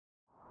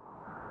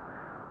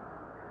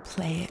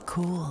Play it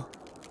cool.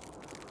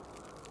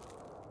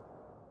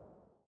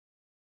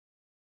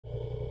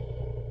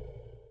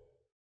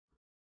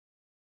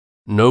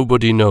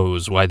 Nobody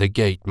knows why the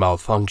gate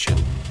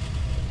malfunctioned,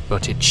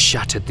 but it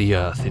shattered the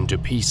Earth into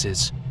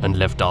pieces and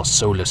left our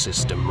solar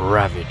system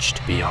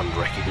ravaged beyond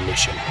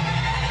recognition.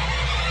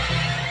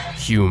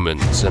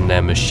 Humans and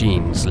their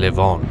machines live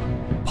on.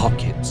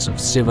 Pockets of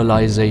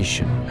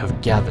civilization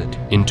have gathered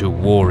into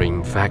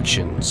warring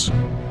factions.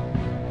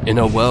 In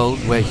a world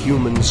where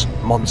humans,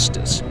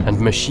 monsters, and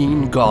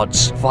machine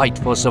gods fight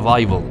for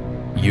survival,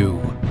 you,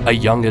 a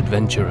young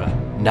adventurer,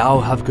 now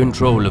have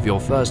control of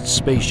your first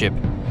spaceship,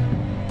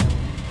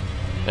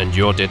 and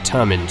you're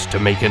determined to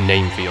make a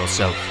name for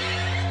yourself.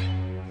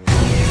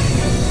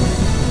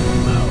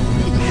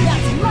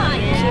 That's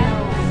mine!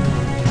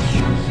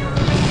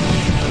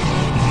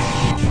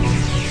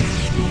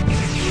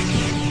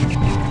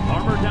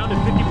 Armor down to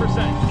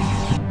 50%.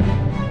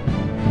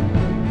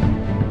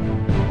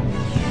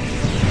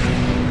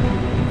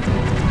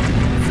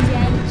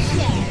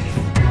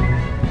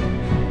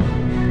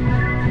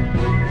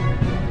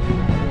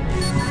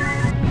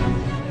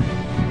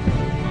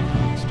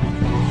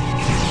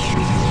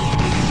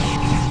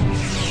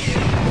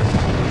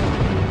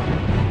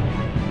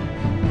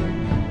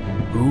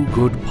 Who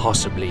could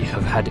possibly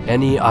have had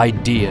any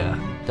idea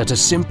that a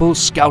simple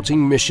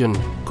scouting mission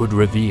could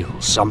reveal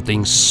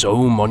something so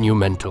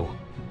monumental?